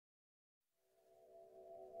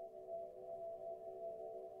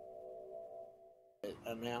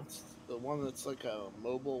announced? The one that's like a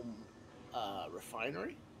mobile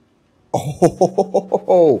refinery.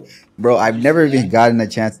 Oh, bro, Did I've you never see even that? gotten a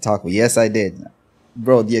chance to talk. But yes, I did,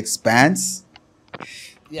 bro. The Expanse,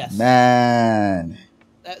 Yes. man.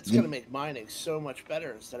 That's gonna You, make mining so much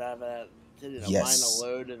better instead of mine a yes,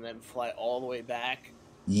 load and then fly all the way back.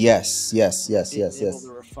 yes, yes, yes, Being yes, able to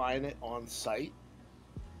yes. refine it on site.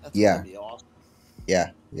 That's gonna Yeah, be awesome.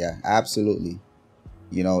 yeah, yeah. Absolutely.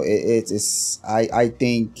 You know, it's. I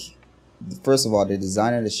think first of all, the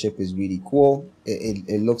design of the ship is really cool.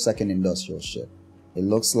 It looks like an industrial ship. It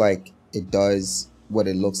looks like it does what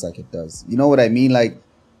it looks like it does. You know what I mean? Like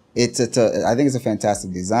I think it's a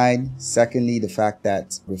fantastic design. Secondly, the fact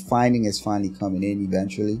that refining is finally coming in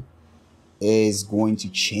eventually is going to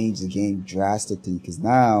change the game drastically because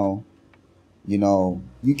now, you know,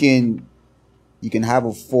 you can have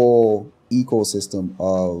a full ecosystem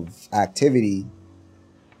of activity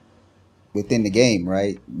within the game,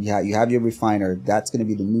 right? You have your refiner. That's going to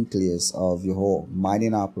be the nucleus of your whole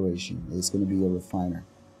mining operation. It's going to be your refiner.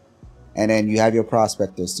 And then you have your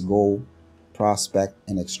prospectors to go prospect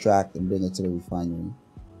and extract and bring it to the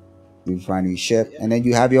refinery ship. Yeah. And then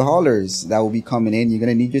you have your haulers that will be coming in. You're going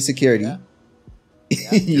to need your Yeah. security. Yeah.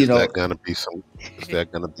 You Is know, that gonna be some? Is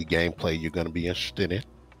that gonna be gameplay you're gonna be interested in?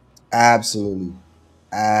 absolutely.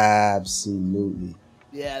 Absolutely.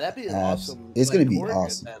 Yeah, that'd be an awesome It's going to like be org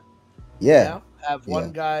awesome. event. You Yeah. know, have Yeah.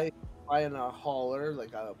 one guy buying a hauler,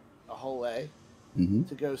 like a whole A, Mm-hmm.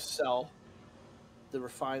 to go sell the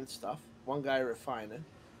refined stuff. One guy refining,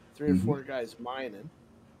 three or Mm-hmm. four guys mining,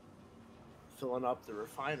 filling up the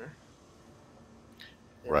refiner.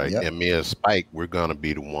 You know, Right. Yep. And me and Spike, we're gonna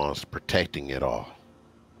be the ones protecting it all.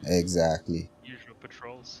 Exactly. Usual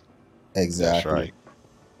patrols. That's Exactly. right.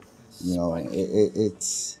 You know,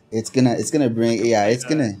 Spike. it's gonna bring, yeah, it's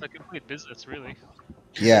gonna, It's a complete business, really.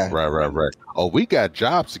 yeah. Right, right, right. Oh, we got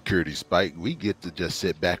job security, Spike. We get to just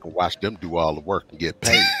sit back and watch them do all the work and get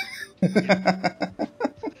paid.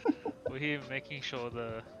 We're here making sure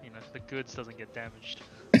the goods doesn't get damaged.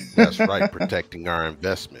 That's right, protecting our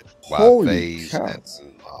investment while Holy Phase cows.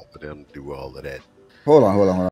 and all of them do all of that. Hold on, hold on, hold on.